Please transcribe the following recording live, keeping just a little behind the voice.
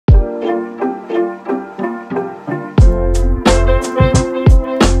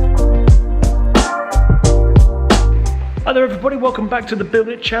everybody, welcome back to the Build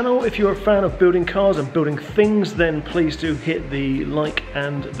It channel. If you're a fan of building cars and building things, then please do hit the like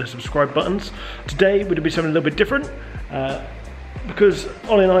and the subscribe buttons. Today we're going to be something a little bit different because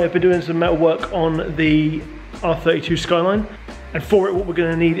Ollie and I have been doing some metal work on the R32 Skyline, and for it what we're going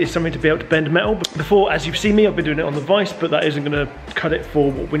to need is something to be able to bend metal. Before, as you've seen me, I've been doing it on the vise, but that isn't going to cut it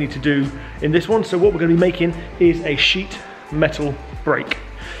for what we need to do in this one. So what we're going to be making is a sheet metal brake.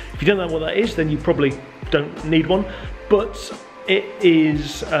 If you don't know what that is, then you probably don't need one, but it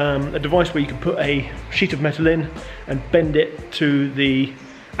is a device where you can put a sheet of metal in and bend it to the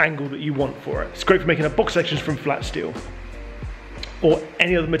angle that you want for it. It's great for making up box sections from flat steel or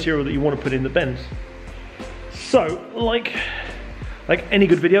any other material that you want to put in the bends. So like any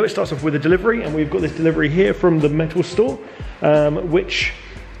good video, it starts off with a delivery, and we've got this delivery here from the metal store, which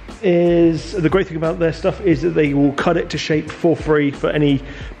is the great thing about their stuff is that they will cut it to shape for free for any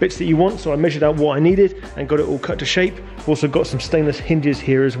bits that you want. So I measured out what I needed and got it all cut to shape. I've also got some stainless hinges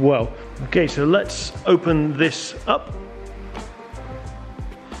here as well. Okay, so let's open this up.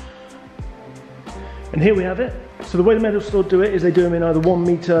 And here we have it. So the way the metal store do it is they do them in either 1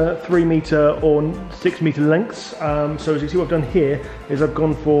 meter, 3 meter or 6 meter lengths. So as you can see, what I've done here is I've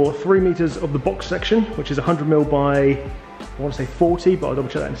gone for 3 meters of the box section, which is 100 mil by, I want to say 40, but I'll double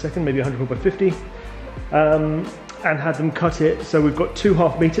check that in a second, maybe 100 mil by 50. And had them cut it, so we've got 2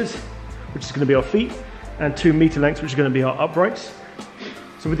 half meters, which is going to be our feet, and 2 meter lengths, which is going to be our uprights.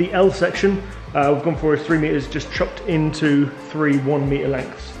 So with the L section, we've gone for 3 meters just chopped into 3 1 meter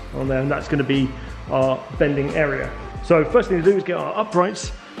lengths on there, and that's going to be our bending area. So first thing to do is get our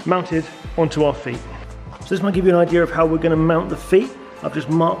uprights mounted onto our feet. So this might give you an idea of how we're going to mount the feet. I've just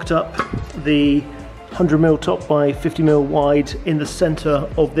marked up the 100 mil top by 50 mil wide in the center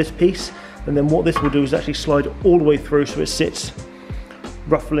of this piece, and then what this will do is actually slide all the way through so it sits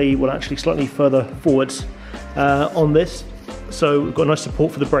roughly, well actually slightly further forwards on this, so we've got a nice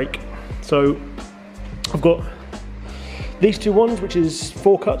support for the brake. So I've got these 2 ones, which is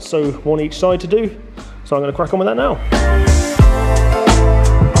 4 cuts, so 1 each side to do. So I'm going to crack on with that now.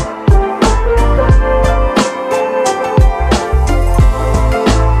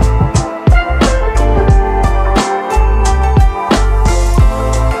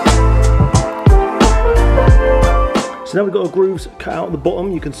 So now we've got our grooves cut out at the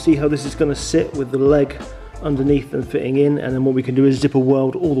bottom. You can see how this is going to sit with the leg underneath and fitting in, and then what we can do is zip a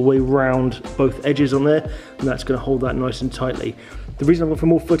weld all the way round both edges on there, and that's going to hold that nice and tightly. The reason I've got for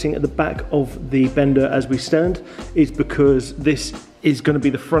more footing at the back of the bender as we stand is because this is going to be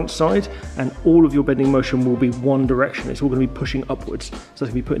the front side, and all of your bending motion will be one direction. It's all going to be pushing upwards, so that's going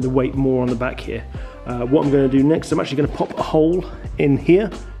to be putting the weight more on the back here. What I'm going to do next, I'm actually going to pop a hole in here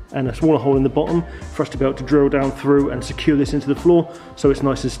and a smaller hole in the bottom for us to be able to drill down through and secure this into the floor so it's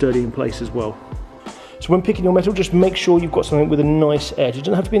nice and sturdy in place as well. So when picking your metal, just make sure you've got something with a nice edge. It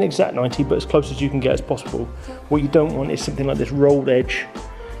doesn't have to be an exact 90, but as close as you can get as possible. What you don't want is something like this rolled edge,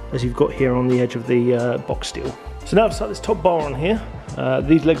 as you've got here on the edge of the box steel. So now I've set this top bar on here.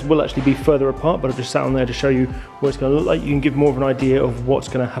 These legs will actually be further apart, but I've just sat on there to show you what it's going to look like. You can give more of an idea of what's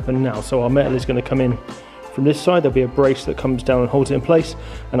going to happen now. So our metal is going to come in from this side. There'll be a brace that comes down and holds it in place,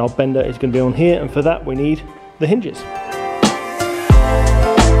 and our bender is going to be on here, and for that we need the hinges.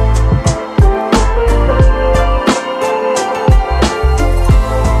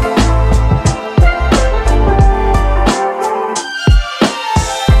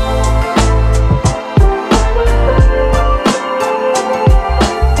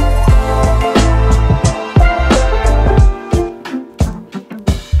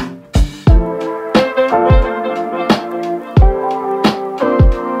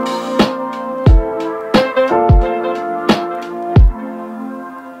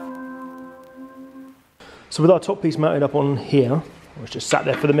 So with our top piece mounted up on here, it's just sat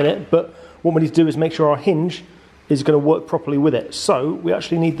there for the minute, but what we need to do is make sure our hinge is going to work properly with it. So we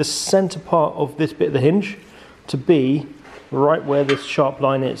actually need the center part of this bit of the hinge to be right where this sharp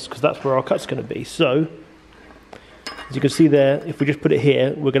line is, because that's where our cut's going to be. So as you can see there, if we just put it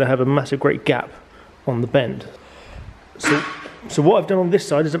here, we're going to have a massive great gap on the bend. So what I've done on this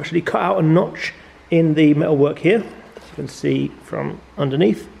side is I've actually cut out a notch in the metalwork here, as you can see from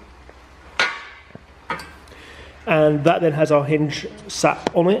underneath. And that then has our hinge sat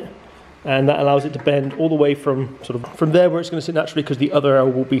on it, and that allows it to bend all the way from from there where it's going to sit naturally, because the other L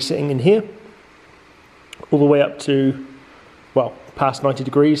will be sitting in here, all the way up to, well, past 90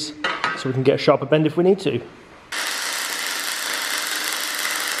 degrees, so we can get a sharper bend if we need to.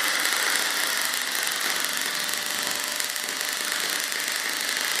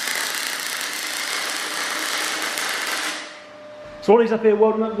 So Ollie's up here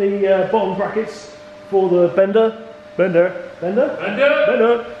welding up the bottom brackets for the bender, Bender?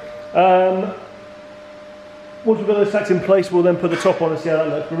 Bender! Bender! Once we've got those tacks in place, we'll then put the top on and see how that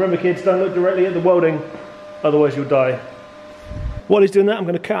looks. Remember kids, don't look directly at the welding, otherwise you'll die. While he's doing that, I'm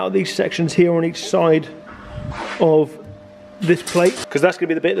going to cut out these sections here on each side of this plate, because that's going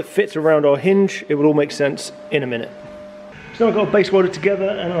to be the bit that fits around our hinge. It will all make sense in a minute. So now I've got our base welded together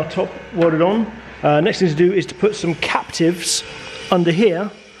and our top welded on. Next thing to do is to put some captives under here,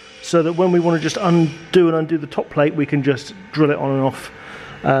 so that when we want to just undo the top plate, we can just drill it on and off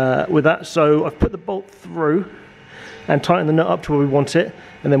with that. So I've put the bolt through and tighten the nut up to where we want it,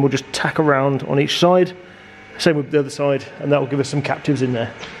 and then we'll just tack around on each side. Same with the other side, and that will give us some captives in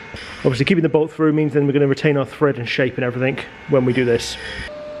there. Obviously keeping the bolt through means then we're going to retain our thread and shape and everything when we do this.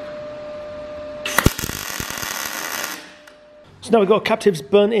 So now we've got captives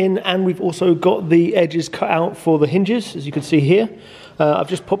burnt in, and we've also got the edges cut out for the hinges, as you can see here. I've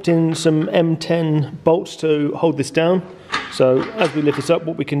just popped in some M10 bolts to hold this down. So as we lift this up,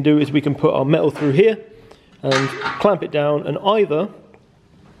 what we can do is we can put our metal through here and clamp it down, and either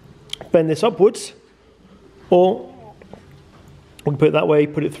bend this upwards, or we can put it that way,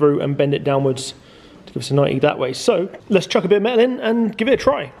 put it through and bend it downwards to give us a 90 that way. So let's chuck a bit of metal in and give it a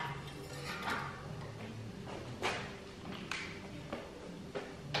try.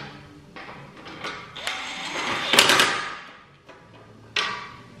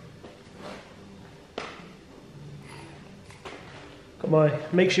 Got my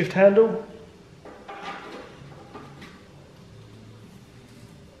makeshift handle.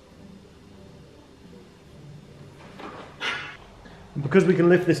 And because we can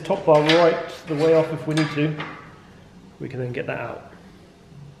lift this top bar right the way off if we need to, we can then get that out.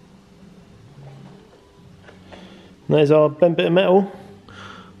 And there's our bent bit of metal,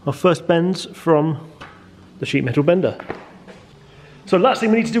 our first bends from the sheet metal bender. So last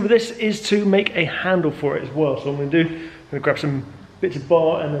thing we need to do with this is to make a handle for it as well. So what I'm going to do, I'm going to grab some bits of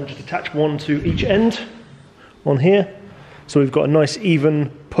bar and then just attach one to each end on here. So we've got a nice even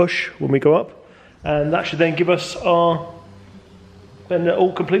push when we go up, and that should then give us our bender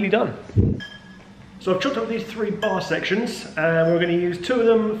all completely done. So I've chopped up these 3 bar sections, and we're going to use 2 of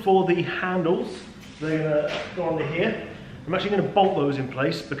them for the handles. They're going to go under here. I'm actually going to bolt those in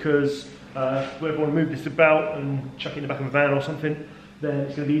place because if we ever want to move this about and chuck it in the back of a van or something, then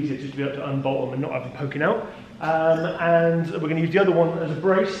it's going to be easier just to be able to unbolt them and not have them poking out. And we're going to use the other one as a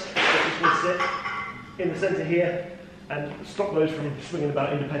brace that will sit in the centre here and stop those from swinging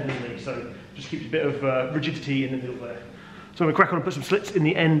about independently. So just keeps a bit of rigidity in the middle there. So I'm going to crack on and put some slits in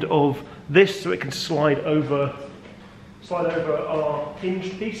the end of this so it can slide over our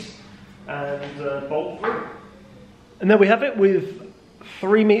hinged piece and bolt through. And there we have it, with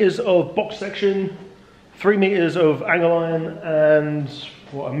 3 meters of box section, 3 meters of angle iron, and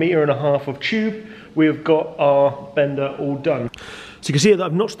what, 1.5 meters of tube. We've got our bender all done. So you can see that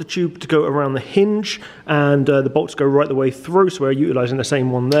I've notched the tube to go around the hinge, and the bolts go right the way through, so we're utilising the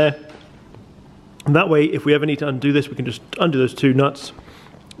same one there. And that way, if we ever need to undo this, we can just undo those 2 nuts.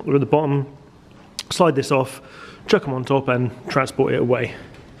 We're at the bottom, slide this off, chuck them on top and transport it away.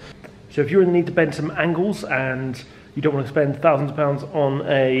 So if you're in the need to bend some angles and you don't want to spend thousands of pounds on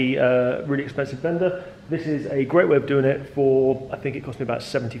a really expensive bender, this is a great way of doing it for, I think it cost me about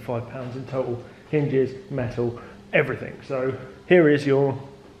 £75 in total. Hinges, metal, everything. So here is your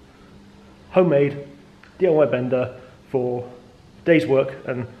homemade DIY bender for a day's work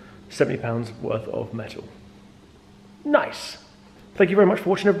and £70 worth of metal. Nice! Thank you very much for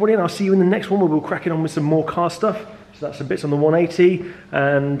watching, everybody, and I'll see you in the next one where we'll crack on with some more car stuff. So that's some bits on the 180,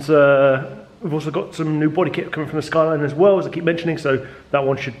 and we've also got some new body kit coming from the Skyline as well, as I keep mentioning, so that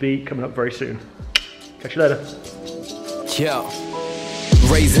one should be coming up very soon. Catch you later. Yeah.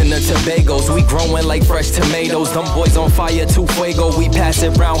 Raising the Tobagos, we growing like fresh tomatoes. Them boys on fire, too fuego. We pass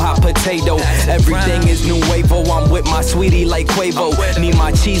it round, hot potato. Everything is new wavo. I'm with my sweetie like Quavo. Need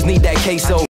my cheese, need that queso.